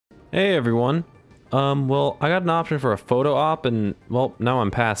Hey everyone. Well, I got an option for a photo op and, well, now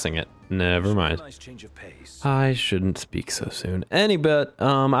I'm passing it. Never mind. Nice change of pace. I shouldn't speak so soon. I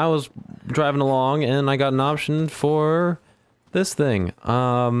was driving along and I got an option for this thing.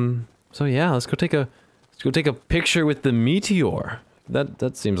 So yeah, let's go take a picture with the meteor.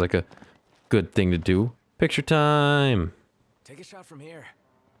 That seems like a good thing to do. Picture time. Take a shot from here.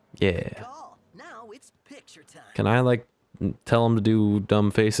 Yeah. Call. Now it's picture time. Can I, like, tell him to do dumb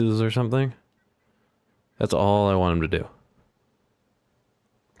faces or something? That's all I want him to do.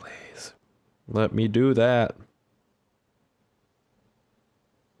 Please. Let me do that.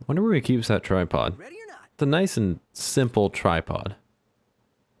 Wonder where he keeps that tripod. Ready or not? It's a nice and simple tripod.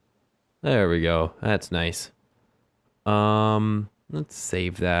 There we go. That's nice. Let's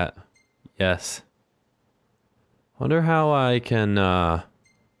save that. Yes. Wonder how I can, I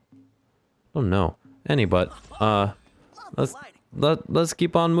don't know. Let's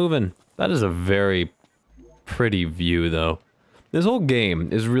keep on moving. That is a very pretty view, though. This whole game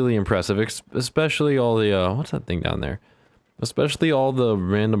is really impressive, especially all the, what's that thing down there? Especially all the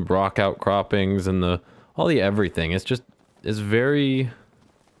random rock outcroppings and all the everything. It's very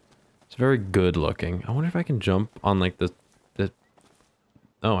good looking. I wonder if I can jump on, like,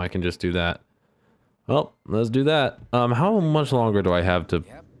 oh, I can just do that. Well, let's do that. How much longer do I have to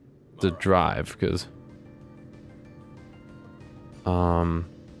drive? Because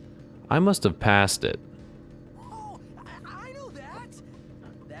I must have passed it. Oh, I know that.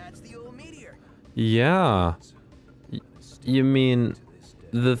 That's the old meteor. Yeah. You mean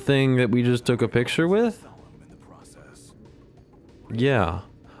the thing that we just took a picture with? Yeah.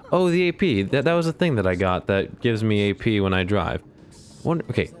 Oh, the AP. That was a thing that I got that gives me AP when I drive.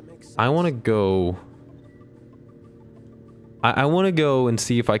 Okay, I want to go. I want to go and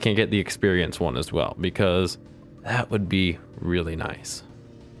see if I can get the experience one as well, because that would be really nice.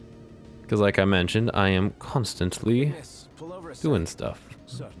 Because like I mentioned, I am constantly doing stuff.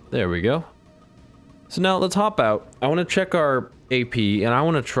 There we go. So now let's hop out. I want to check our AP, and I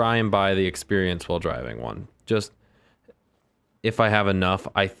want to try and buy the experience while driving one. Just, if I have enough,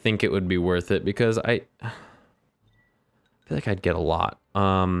 I think it would be worth it, because I feel like I'd get a lot.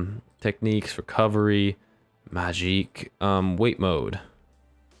 Techniques, recovery, magique, wait mode.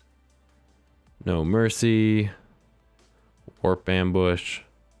 No mercy. Warp ambush.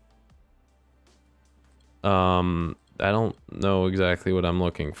 I don't know exactly what I'm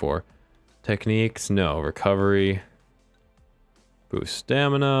looking for. Techniques, no. Recovery. Boost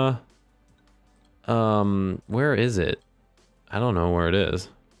stamina. Where is it? I don't know where it is.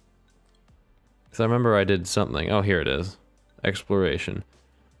 Because I remember I did something. Oh, here it is. Exploration.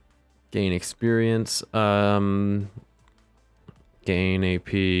 Gain experience. Gain AP.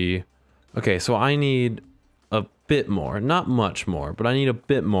 Okay, so I need a bit more. Not much more, but I need a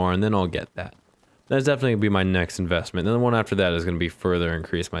bit more, and then I'll get that. That's definitely going to be my next investment. And the one after that is going to be further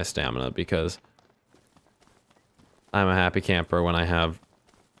increase my stamina, because I'm a happy camper when I have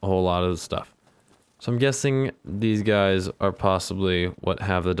a whole lot of stuff. So I'm guessing these guys are possibly what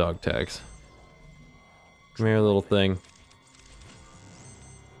have the dog tags. Come here, little thing.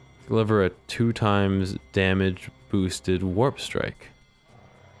 Deliver a 2 times damage boosted warp strike.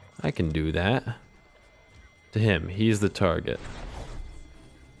 I can do that. To him, he's the target.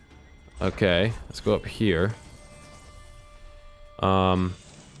 Okay, let's go up here. Let's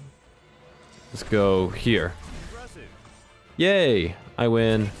go here. Yay! I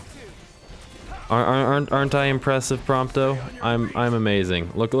win. Aren't I impressive, Prompto? I'm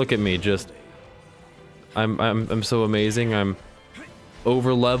amazing. Look at me, just I'm so amazing. I'm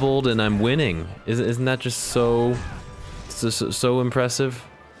over leveled and I'm winning. Isn't that just so impressive?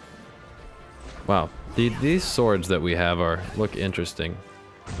 Wow, these swords that we have look interesting.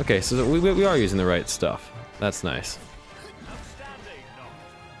 Okay, so we are using the right stuff. That's nice.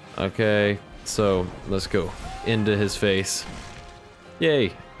 Okay, so let's go into his face.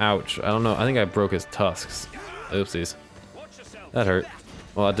 Yay! Ouch! I don't know. I think I broke his tusks. Oopsies. That hurt.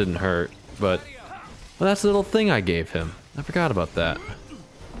 Well, that didn't hurt, but well, that's the little thing I gave him. I forgot about that.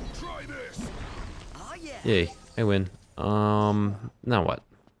 Yay, I win. Now what?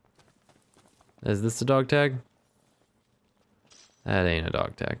 Is this the dog tag? That ain't a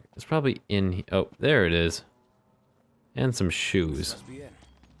dog tag. It's probably in here. Oh, there it is. And some shoes.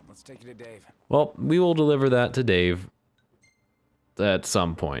 Let's take it to Dave. Well, we will deliver that to Dave at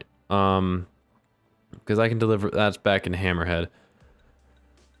some point. Because I can deliver, that's back in Hammerhead.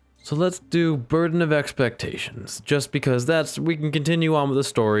 So let's do Burden of Expectations, just because we can continue on with the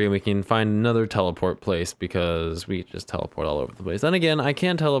story and we can find another teleport place because we just teleport all over the place. Then again, I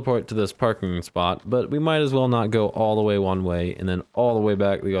can teleport to this parking spot, but we might as well not go all the way one way and then all the way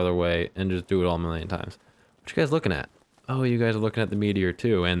back the other way and just do it all a million times. What you guys looking at? Oh, you guys are looking at the meteor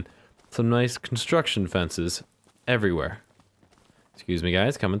too, and some nice construction fences everywhere. Excuse me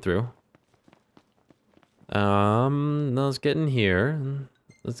guys, coming through. Let's get in here.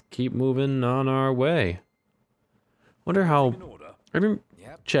 Let's keep moving on our way. Wonder how... I didn't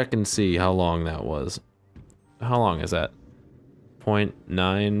check and see how long that was. How long is that?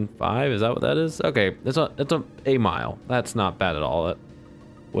 0.95? Is that what that is? Okay, it's a mile. That's not bad at all. At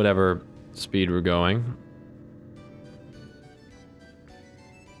whatever speed we're going.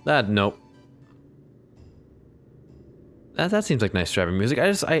 Nope. That seems like nice driving music.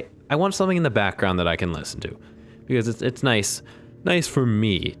 I want something in the background that I can listen to. Because it's nice for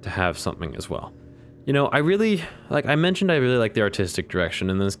me to have something as well. You know, I really, like I mentioned, I really like the artistic direction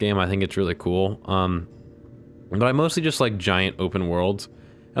in this game. I think it's really cool. But I mostly just like giant open worlds.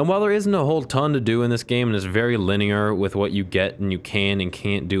 And while there isn't a whole ton to do in this game, and it's very linear with what you get and you can and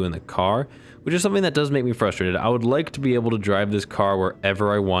can't do in the car, which is something that does make me frustrated. I would like to be able to drive this car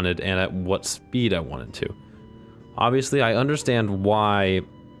wherever I wanted and at what speed I wanted to. Obviously, I understand why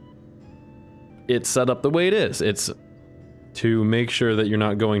it's set up the way it is. It's to make sure that you're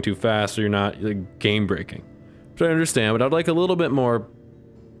not going too fast or you're not like, game breaking. Which I understand, but I'd like a little bit more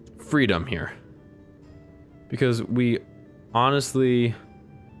freedom here. Because we honestly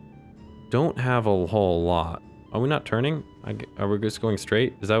don't have a whole lot. Are we not turning? Are we just going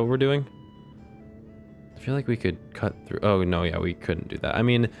straight? Is that what we're doing? I feel like we could cut through. Oh, no, yeah, we couldn't do that. I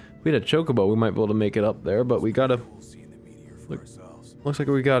mean, if we had a chocobo, we might be able to make it up there, but we gotta... Looks like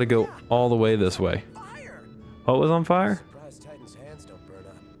we gotta go all the way this way. Oh, it was on fire?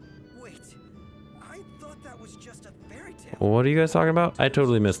 What are you guys talking about? I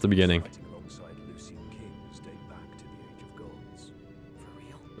totally missed the beginning.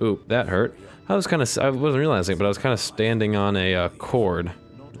 Ooh, that hurt. I wasn't realizing it, but I was kind of standing on a cord,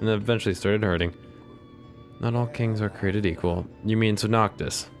 and it eventually started hurting. Not all kings are created equal. You mean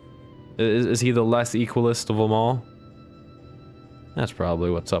Noctis? Is he the less equalist of them all? That's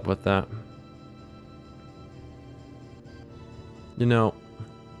probably what's up with that. You know,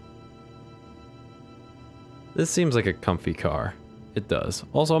 this seems like a comfy car. It does.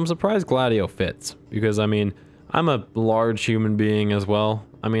 Also, I'm surprised Gladio fits, because I mean, I'm a large human being as well.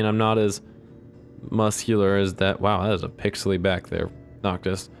 I mean, I'm not as muscular as that. Wow, that is a pixely back there,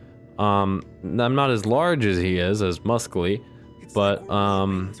 Noctis. I'm not as large as he is, as muscly, but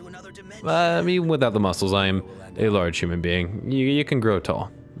I mean, without the muscles, I am a large human being. You can grow tall,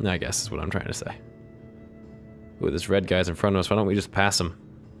 I guess is what I'm trying to say. Ooh, this red guy's in front of us. Why don't we just pass him?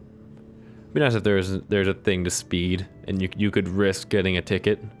 It'd be nice if there's a thing to speed, and you could risk getting a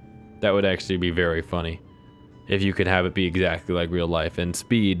ticket. That would actually be very funny. If you could have it be exactly like real life and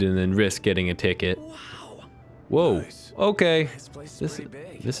speed and then risk getting a ticket. Wow. Whoa. Nice. Okay. This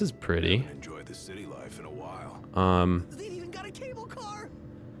This is pretty. enjoyed the city life in a while. They even got a cable car.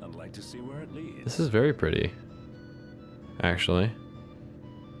 I'd like to see where it leads. This is very pretty. Actually.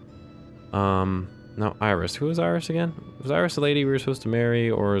 No, Iris. Who is Iris again? Was Iris the lady we were supposed to marry,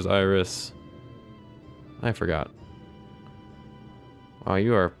 or is Iris... I forgot. Wow,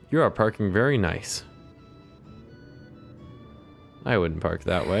 you are parking very nice. I wouldn't park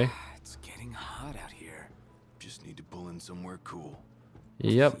that way. It's getting hot out here. Just need to pull in somewhere cool.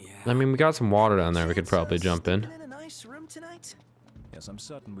 Yep. I mean, we got some water down there we could probably jump in. In a nice room tonight? Yes, I'm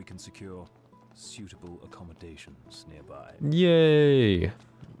certain we can secure suitable accommodations nearby. Yay!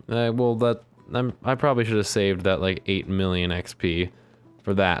 Well, I probably should have saved that like 8 million XP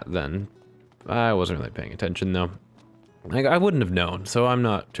for that then. I wasn't really paying attention though. Like, I wouldn't have known, so I'm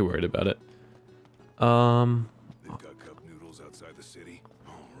not too worried about it. They've got cup noodles outside the city.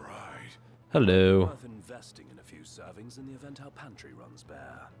 All right. Hello. Worth investing in a few servings in the event our pantry runs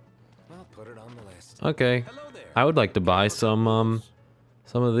bare. I'll put it on the list. Okay. Hello there. I would like to buy some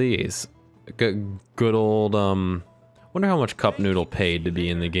of these. Good old, wonder how much Cup Noodle paid to be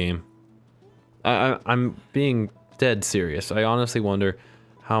in the game. I'm being dead serious. I honestly wonder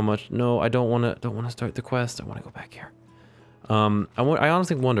how much. No, I don't want to start the quest. I want to go back here. I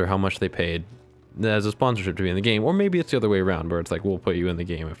honestly wonder how much they paid as a sponsorship to be in the game, or maybe it's the other way around, where it's like we'll put you in the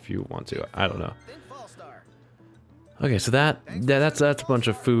game if you want to. I don't know. Okay, so that's a bunch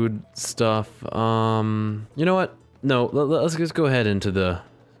of food stuff. You know what? No, let's just go ahead into the.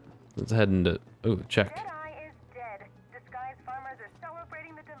 Let's head into. Ooh, check.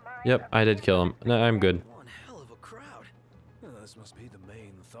 Celebrating the demise Yep, I did kill him. No, I'm good. One hell of a crowd. This must be the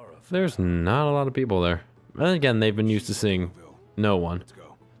main thoroughfare. There's not a lot of people there. And again, they've been used to seeing no one. Let's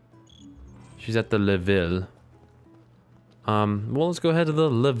go. She's at the Leville. Well, let's go ahead to the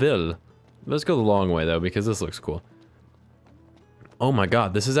Leville. Let's go the long way, though, because this looks cool. Oh my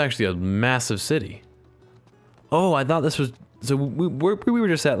god, this is actually a massive city. Oh, I thought this was... So we were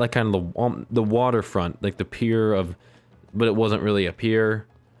just at, like, kind of the waterfront, like the pier of... But it wasn't really a pier.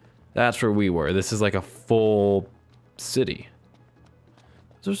 That's where we were. This is like a full city.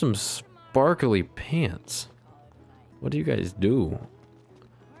 Those are some sparkly pants. What do you guys do?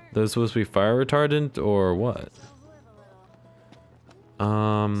 Those supposed to be fire retardant or what?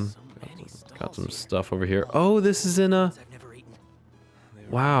 Got some stuff over here. Oh, this is in a...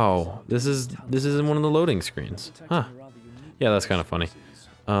 Wow, this is in one of the loading screens. Huh. Yeah, that's kind of funny.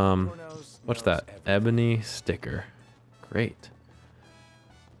 What's that? Ebony sticker. Great.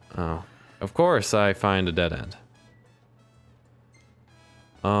 Oh, of course I find a dead end.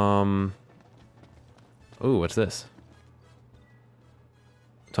 Ooh, what's this?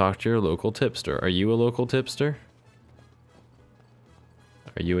 Talk to your local tipster. Are you a local tipster?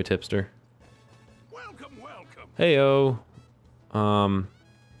 Are you a tipster? Welcome, welcome. Heyo.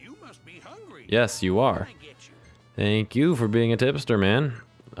 You must be hungry. Yes, you are. I get you. Thank you for being a tipster, man.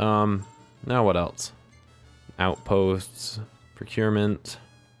 Now what else? Outposts, procurement.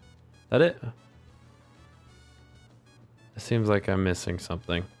 That it? It seems like I'm missing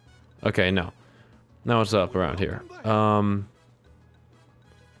something. Okay, no. Now what's up around here?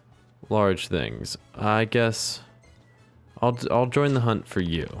 Large things. I guess I'll join the hunt for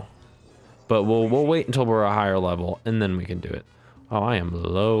you. But we'll wait until we're a higher level and then we can do it. Oh, I am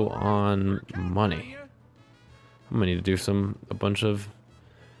low on money. I'm gonna need to do a bunch of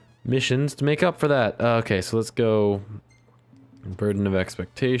missions to make up for that. Okay, so let's go. Burden of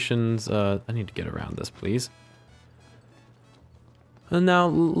expectations. I need to get around this, please. And now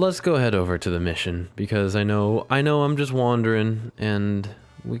let's go head over to the mission because I know I'm just wandering and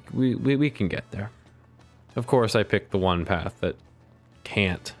we can get there. Of course, I picked the one path that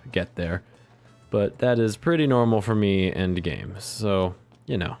can't get there, but that is pretty normal for me and games. So,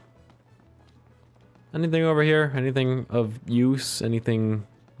 you know. Anything over here? Anything of use? Anything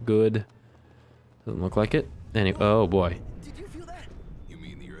good? Doesn't look like it. Oh boy. Did you feel that? You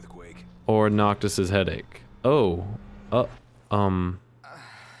mean the earthquake? Or Noctis's headache. Oh.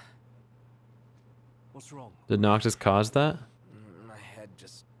 What's wrong? Did Noctis cause that? My head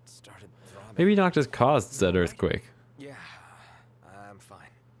just started throbbing. Maybe Noctis caused said earthquake. Yeah, I'm fine.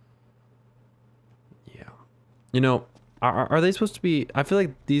 Yeah. You know, are they supposed to be... I feel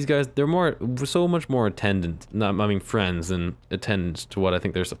like these guys, they're so much more attendant, friends than attendants to what I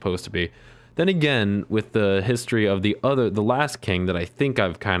think they're supposed to be. Then again, with the history of the last king that I think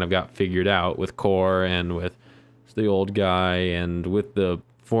I've kind of got figured out with Kor and with the old guy and with the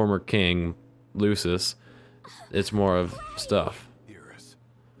former king, Lucis, it's more of stuff. Iris.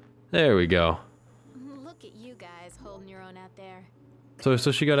 There we go. Look at you guys holding your own out there. So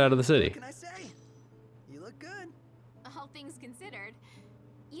she got out of the city. What can I say? You look good. All things considered,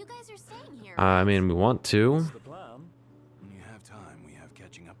 you guys are staying here. I mean, we want to. What's the plan? When you have time, we have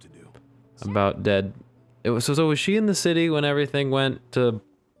catching up to do. About dead. It was so was she in the city when everything went to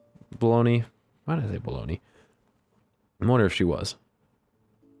baloney? Why did I say baloney? I wonder if she was.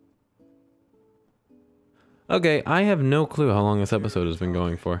 Okay, I have no clue how long this episode has been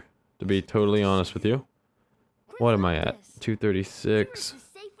going for, to be totally honest with you. What am I at? 236,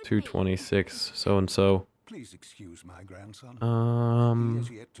 226, so and so. Please excuse my grandson. He has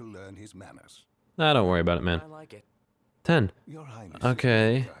yet to learn his manners. Nah, don't worry about it, man. I like it. 10. Your Highness.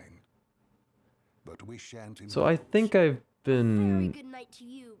 Okay. Is very kind, but we shan't So I indulge. think I've Very been good night to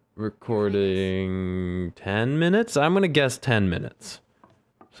you. recording 10 minutes? I'm gonna guess 10 minutes.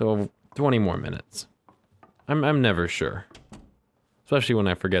 So 20 more minutes. I'm never sure. Especially when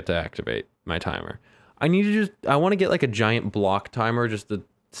I forget to activate my timer. I need to I want to get like a giant block timer just to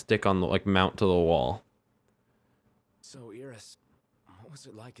stick on the, like mount to the wall. So, Iris, what was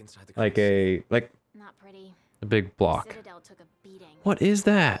it like inside the Like crazy? Not pretty. a big block. Citadel took a beating. What is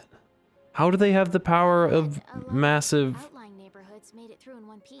that? How do they have the power But of a lot of massive... outlying neighborhoods made it through in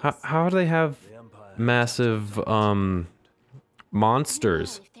one piece. How do they have The Empire. massive,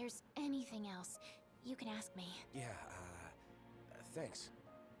 monsters? Well, if there's anything else, you can ask me. Yeah, thanks.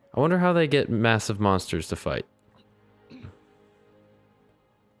 I wonder how they get massive monsters to fight.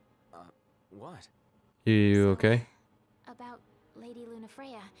 What? You okay? About Lady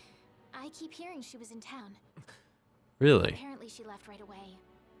Lunafreya. I keep hearing she was in town. Really? Apparently she left right away.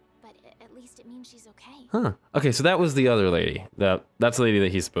 But at least it means she's okay. Huh. Okay, so that was the other lady. That's the lady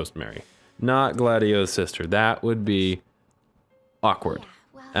that he's supposed to marry. Not Gladio's sister. That would be awkward.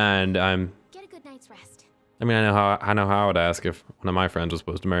 Yeah, And Get a good night's rest. I mean, I know how I would ask if one of my friends was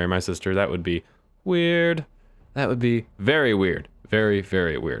supposed to marry my sister. That would be weird. That would be very weird. Very,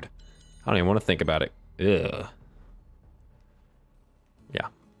 very weird. I don't even want to think about it. Ugh. Yeah.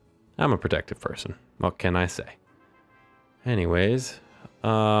 I'm a protective person. What can I say? Anyways,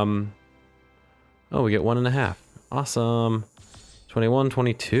 oh, we get 1.5. Awesome. 21,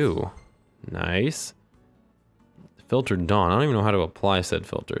 22. Nice. Filtered dawn. I don't even know how to apply said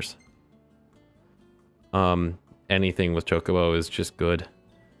filters. Anything with Chocobo is just good.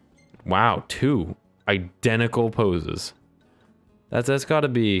 Wow, 2 identical poses. That's gotta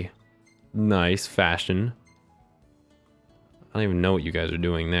be nice fashion. I don't even know what you guys are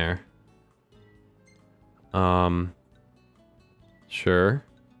doing there. Sure.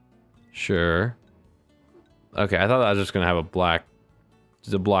 Sure. Okay, I thought I was just gonna have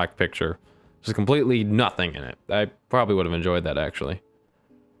just a black picture. Just completely nothing in it. I probably would have enjoyed that, actually.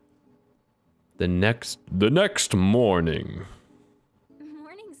 The next morning.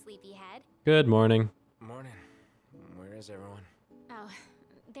 Morning, sleepyhead. Good morning. Morning. Where is everyone? Oh,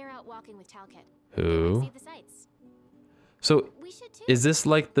 they're out walking with Talcott. Who? See the sights. So, We should too. is this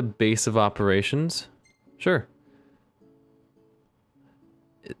like the base of operations? Sure.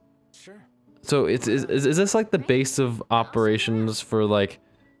 Sure. So, is this like the base of operations for like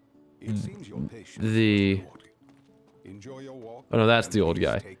It seems your patience the... is rewarded. Enjoy your walk. Oh no, that's and the old please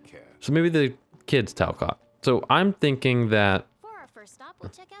guy. take care. So maybe the kids Talcott. So I'm thinking that For our first stop, we'll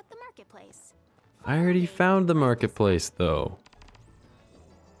check out the marketplace. I already found the marketplace though.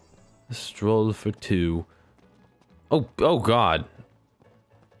 A stroll for 2. Oh god.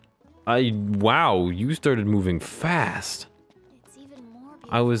 Wow, you started moving fast. It's even more beautiful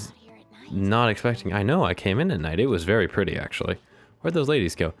I was out here at night. not expecting. I know, I came in at night. It was very pretty actually. Where'd those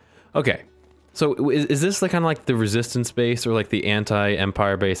ladies go? Okay. So is this like kind of like the resistance base or like the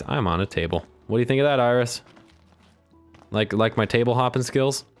anti-empire base? I'm on a table. What do you think of that, Iris? Like my table hopping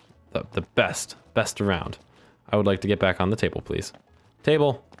skills? The best around. I would like to get back on the table, please.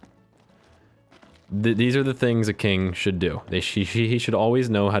 Table. These are the things a king should do. He should always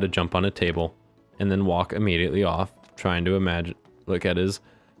know how to jump on a table and then walk immediately off, trying to look at his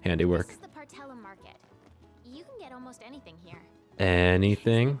handiwork. This is the Partellum market. You can get almost anything here.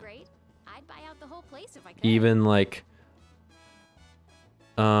 Anything. Great. I'd buy out the whole place if I could. Even like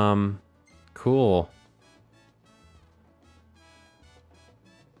cool.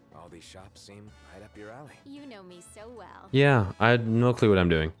 All these shops seem right up your alley. You know me so well. Yeah, I had no clue what I'm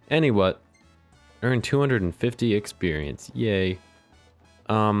doing. Anyway, earn 250 experience. Yay.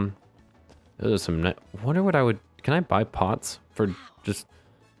 Those are some wonder what I would... Can I buy pots for just...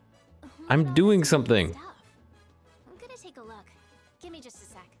 I'm Look at all doing this neat something. stuff. I'm gonna take a look. Give me just a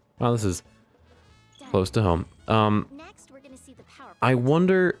sec. Wow, this is Done. close to home. Next, we're gonna see the power I plant.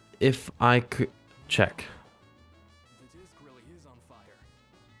 wonder if I could... Check. The disc really is on fire.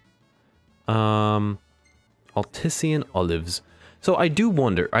 Altician olives. So I do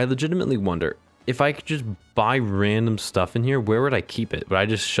wonder, I legitimately wonder, if I could just buy random stuff in here, where would I keep it? Would I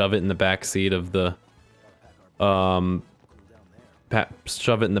just shove it in the back seat of the,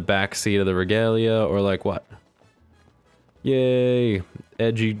 shove it in the back seat of the regalia, or like what? Yay,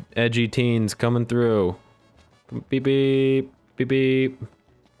 edgy teens coming through. Beep beep, beep beep.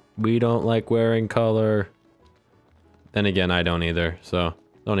 We don't like wearing color. Then again, I don't either, so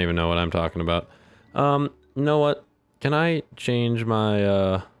don't even know what I'm talking about. You know what? Can I change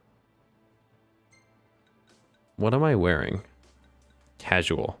my, what am I wearing?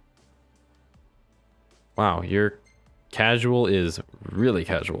 Casual. Wow, your casual is really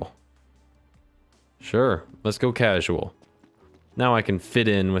casual. Sure, let's go casual. Now I can fit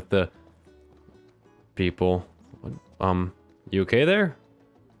in with the people. You okay there?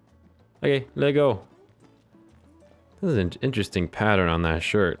 Okay, let go. This is an interesting pattern on that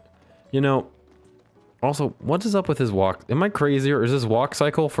shirt. You know, also, what is up with his walk? Am I crazy, or is this walk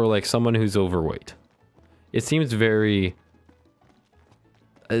cycle for like someone who's overweight? It seems very...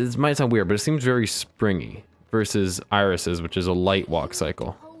 This might sound weird, but it seems very springy versus Iris's, which is a light walk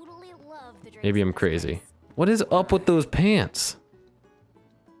cycle. Totally love the drapes Maybe I'm in this crazy. place. What is up with those pants?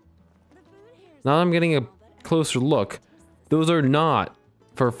 Now that I'm getting a closer look, those are not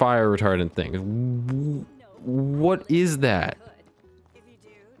for fire retardant things. What is that?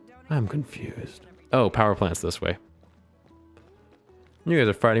 I'm confused. Oh, power plant's this way. You guys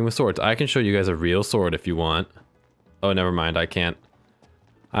are fighting with swords. I can show you guys a real sword if you want. Oh, never mind. I can't.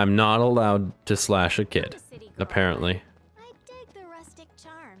 I'm not allowed to slash a kid, apparently. I dig the rustic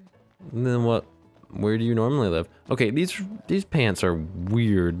charm. And then what? Where do you normally live? Okay, these pants are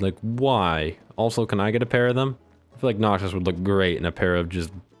weird. Like, why? Also, can I get a pair of them? feel like Noctis would look great in a pair of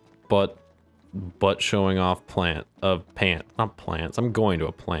just butt showing off not plants. I'm going to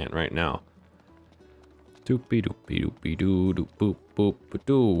a plant right now. Doopy doopy doopy doo doop boop boop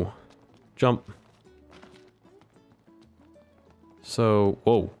doo. Jump. So,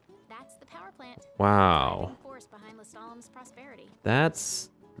 whoa. That's the power plant. Wow. Driving force behind Lestallum's prosperity. That's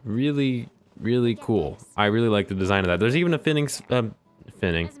really, really cool. I really like the design of that. There's even a As a matter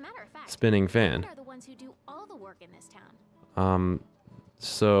of fact, spinning fan. women are the ones who do all the work in this town.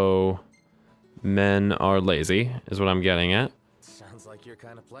 So men are lazy, is what I'm getting at. Sounds like your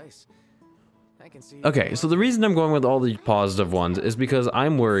kind of place. I can see. Okay, so the reason I'm going with all the positive ones is because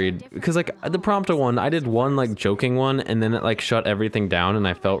I'm worried, because like the prompter one, I did one like joking one and then it like shut everything down and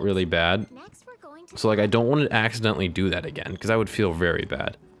I felt really bad. Next, we're going to So like I don't want to accidentally do that again because I would feel very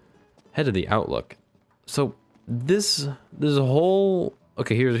bad. Head of the Outlook. So this whole,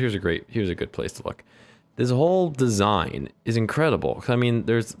 okay, here's a good place to look. This whole design is incredible. I mean,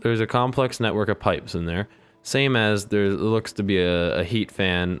 there's a complex network of pipes in there. Same as there looks to be a heat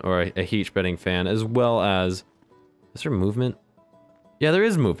fan or a heat spreading fan, as well as, is there movement? Yeah, there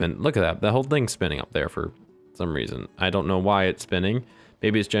is movement. Look at that. The whole thing's spinning up there for some reason. I don't know why it's spinning.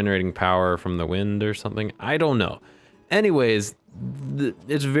 Maybe it's generating power from the wind or something. I don't know. Anyways,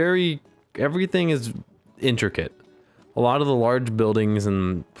 it's everything is intricate. A lot of the large buildings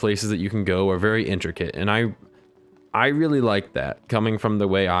and places that you can go are very intricate, and I really like that. Coming from the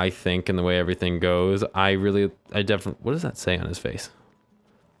way I think and the way everything goes, I definitely, what does that say on his face?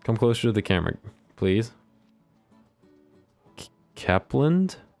 Come closer to the camera, please.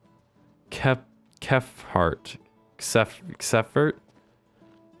 Kepland? Kefhart. Seffert?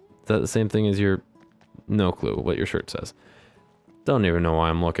 Is that the same thing as your, no clue what your shirt says. Don't even know why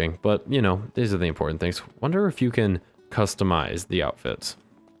I'm looking, but you know, these are the important things. Wonder if you can customize the outfits.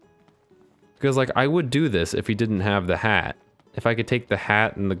 Because like I would do this if he didn't have the hat. If I could take the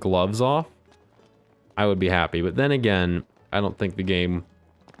hat and the gloves off, I would be happy. But then again, I don't think the game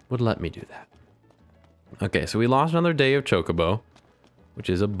would let me do that. Okay, so we lost another day of Chocobo, which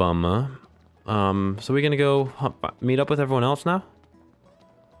is a bummer. So we're gonna go meet up with everyone else now?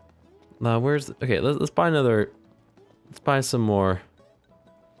 Okay, let's buy another, let's buy some more.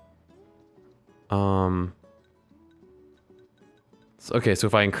 Okay, so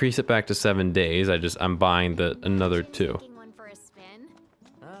if I increase it back to 7 days, I'm buying another 2. taking one for a spin.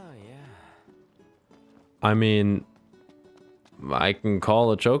 Oh yeah. I mean, I can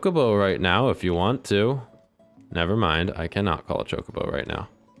call a Chocobo right now if you want to. Never mind, I cannot call a Chocobo right now.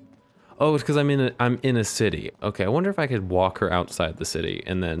 Oh, it's because I'm in a city. Okay, I wonder if I could walk her outside the city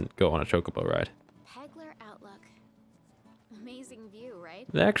and then go on a Chocobo ride. Pegler Outlook. Amazing view, right?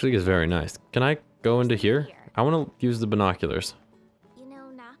 It actually is very nice. Can I go into here? I want to use the binoculars. You know,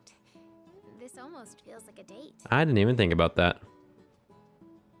 Noct, this almost feels like a date. I didn't even think about that.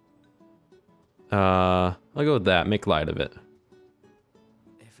 I'll go with that. Make light of it.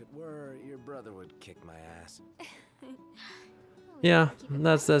 If it were, your brother would kick my ass. Yeah,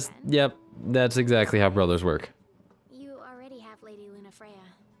 yep, that's exactly how brothers work. You already have Lady Lunafreya.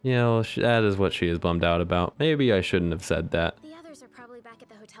 Yeah, well, that is what she is bummed out about. Maybe I shouldn't have said that. The others are probably back at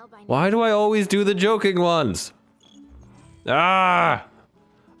the hotel by now. Why do I always do the joking ones? Ah!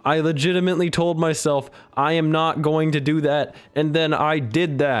 I legitimately told myself I am not going to do that, and then I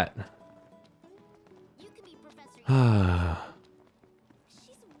did that. You could be Professor.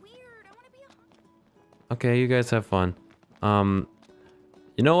 She's weird. I want to be a... Okay, you guys have fun.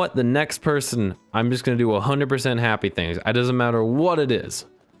 You know what? The next person, I'm just gonna do 100% happy things. It doesn't matter what it is.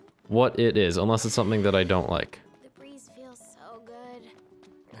 What it is, unless it's something that I don't like. The breeze feels so good.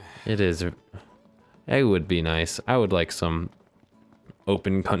 It is. It would be nice. I would like some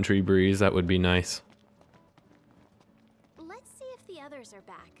open country breeze. That would be nice. Let's see if the others are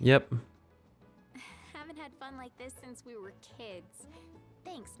back. Yep. Haven't had fun like this since we were kids.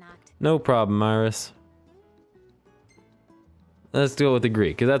 Thanks, Noct. No problem, Iris. Let's go with agree,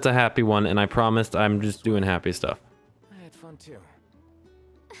 because that's a happy one, and I promised I'm just doing happy stuff. I had fun too.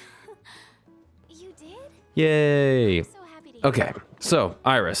 You did? Yay! I'm so happy to hear Okay, so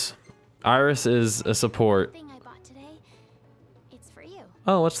Iris. Iris is a support. the thing I bought today. It's for you.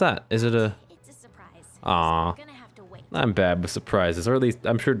 Oh, what's that? Is it a... It's a surprise. Aw. So you're gonna have to wait. I'm bad with surprises, or at least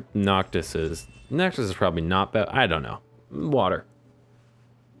I'm sure Noctis is. Noctis is probably not bad. I don't know. Water.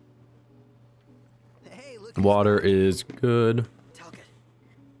 Hey, look. Water is good. Talcott,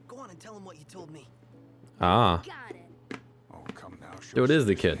 go on and tell him what you told me. Ah. Got it. Oh, come now. show So it is some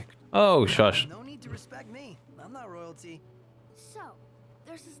the kid. respect. Oh, shush. No need to respect me. I'm not royalty. So,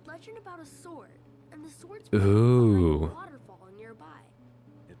 there's this legend about a sword, and the sword's Ooh. behind a waterfall nearby.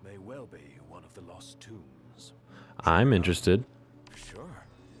 It may well be one of the lost tombs. I'm interested. Sure.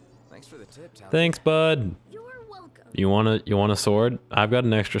 Thanks for the tip, Tal. Thanks, bud. You're welcome. You want a sword? I've got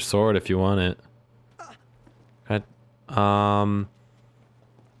an extra sword if you want it. Okay.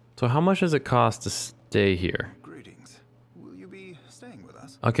 So how much does it cost to stay here? Greetings. Will you be staying with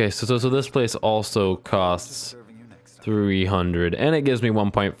us? Okay, so this place also costs Serving you next time. 300, and it gives me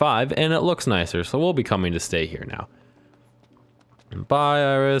 1.5, and it looks nicer, so we'll be coming to stay here now. Bye,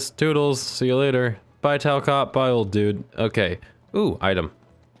 Iris. Toodles. See you later. Bye, Talcott. Bye, old dude. Okay. Ooh, item.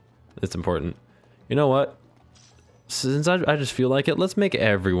 It's important. You know what? Since I just feel like it, let's make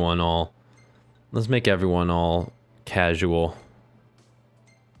everyone all casual.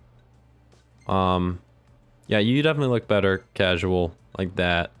 Yeah, you definitely look better casual like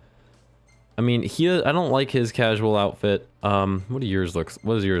that. I mean, I don't like his casual outfit. What does yours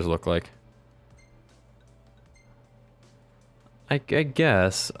look like? I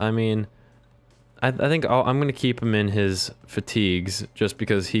guess. I mean, I think I'm gonna keep him in his fatigues just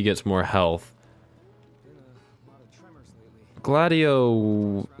because he gets more health.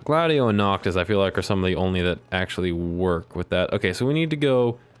 Gladio and Noctis, I feel like, are some of the only that actually work with that. Okay, so we need to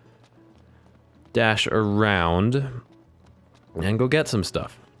go dash around and go get some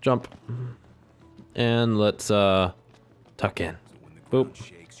stuff. Jump. And let's tuck in. Boop.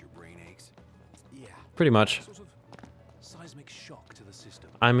 Shakes, your brain aches. Yeah. Pretty much. Sort of seismic shock to the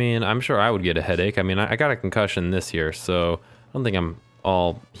system. I mean, I'm sure I would get a headache. I mean, I got a concussion this year, so I don't think I'm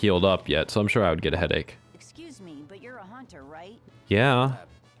all healed up yet, so I'm sure I would get a headache. Excuse me, but you're a hunter, right? Yeah,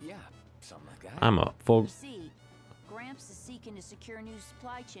 Yeah. Something like that. I'm a full... You see, Gramps is seeking to secure new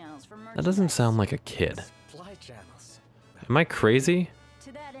supply channels for merchandise. That doesn't sound like a kid. Supply channels. Am I crazy?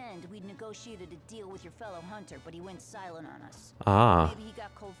 To that end, we'd negotiated a deal with your fellow hunter, but he went silent on us. Ah. Maybe he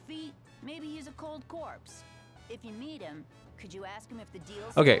got cold feet, maybe he's a cold corpse. If you meet him, could you ask him if the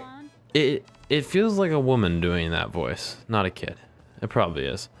deal's Okay. still on? It feels like a woman doing that voice, not a kid. It probably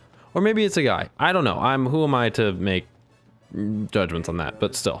is. Or maybe it's a guy. I don't know. Who am I to make judgments on that,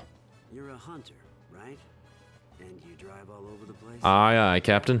 but still. You're a hunter, right? And you drive all over the place? Aye, aye,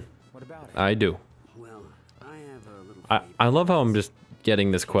 Captain. What about it? I do. Well, I have a little I love how I'm just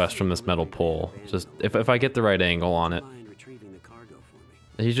getting this quest from this metal pole. Just, if I get the right angle on it. Mind retrieving the cargo for me?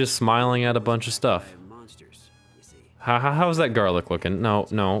 He's just smiling at a bunch of stuff. I have monsters, you see. How's that garlic looking?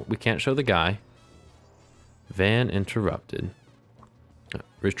 No, we can't show the guy. Van interrupted.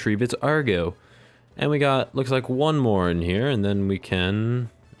 Retrieve its Argo. And we got, looks like one more in here, and then we can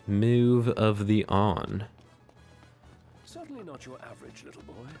move of the on. Certainly not your average little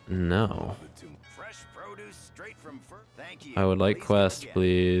boy. No. Fresh produce straight from Thank you. I would like Please quest, come again.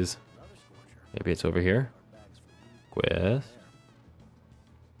 please. Maybe it's over here. Quest.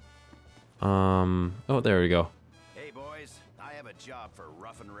 Oh, there we go. Hey boys, I have a job for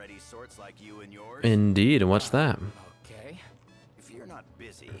rough and ready sorts like you and yours. Indeed, and what's that? Okay. If you're not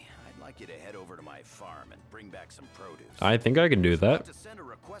busy, I'd like you to head over to my farm and bring back some produce. I think I can do About that. to send a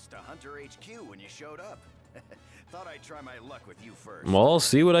request to Hunter HQ when you showed up. Thought I'd try my luck with you first. Well, I'll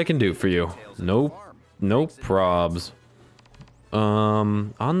see what I can do for you. No probs.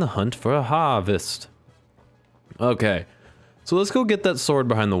 On the hunt for a harvest. Okay. So let's go get that sword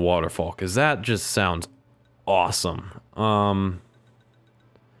behind the waterfall, because that just sounds awesome. Yeah,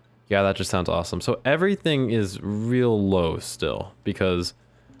 that just sounds awesome. So everything is real low still, because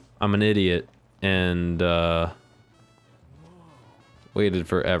I'm an idiot and waited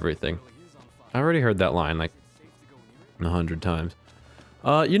for everything. I already heard that line like 100 times.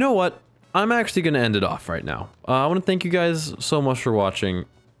 You know what? I'm actually going to end it off right now. I want to thank you guys so much for watching,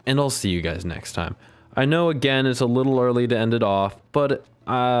 and I'll see you guys next time. I know, again, it's a little early to end it off, but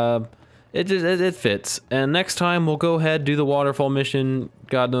it fits. And next time, we'll go ahead, do the waterfall mission,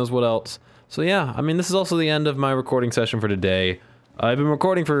 God knows what else. So yeah, I mean, this is also the end of my recording session for today. I've been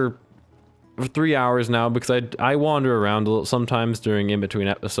recording for 3 hours now because I wander around a little sometimes during in-between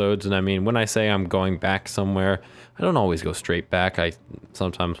episodes, and I mean, when I say I'm going back somewhere, I don't always go straight back. I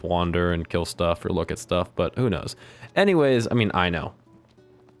sometimes wander and kill stuff or look at stuff, but who knows. Anyways, I mean, I know.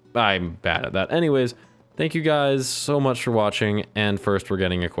 I'm bad at that. Anyways, thank you guys so much for watching, and first we're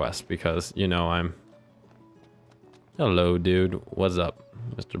getting a quest because, you know, I'm... Hello, dude. What's up,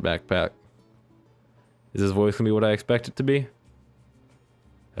 Mr. Backpack? Is his voice gonna be what I expect it to be?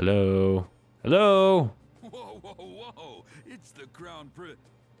 Hello? Hello? Whoa, whoa, whoa! It's the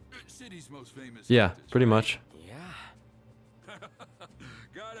city's most famous. Yeah, artist, pretty right? much. Yeah.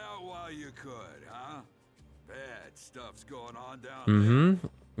 Got out while you could, huh? Bad stuff's going on down Mm-hmm.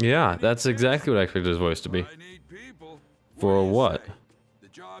 Yeah, that's exactly what I expected his voice to be. I need people. For do you what? say? The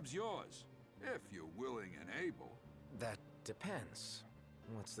job's yours, if you're willing and able. That depends.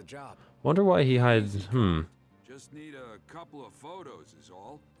 What's the job? Wonder why he hides... Just Just need a couple of photos is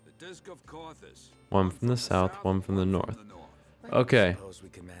all. The Disc of Cauthus. One from the south, one from the north. Okay. Suppose we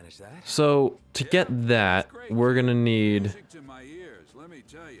can manage that. So to get that, we're gonna need. Music to my ears, let me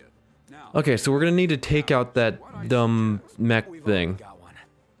tell you. Now, Okay, so we're gonna need to take out that dumb mech thing. Got one.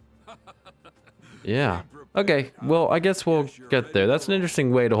 Yeah. Okay, well, I guess we'll get there. That's an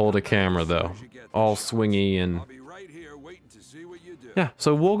interesting way to hold a camera, though. All swingy and... I'll be right here waiting to see what you do. Yeah,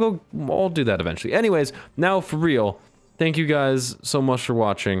 so I'll do that eventually. Anyways, now for real, thank you guys so much for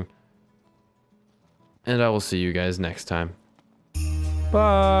watching. And I will see you guys next time.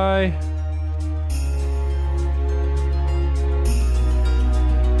 Bye!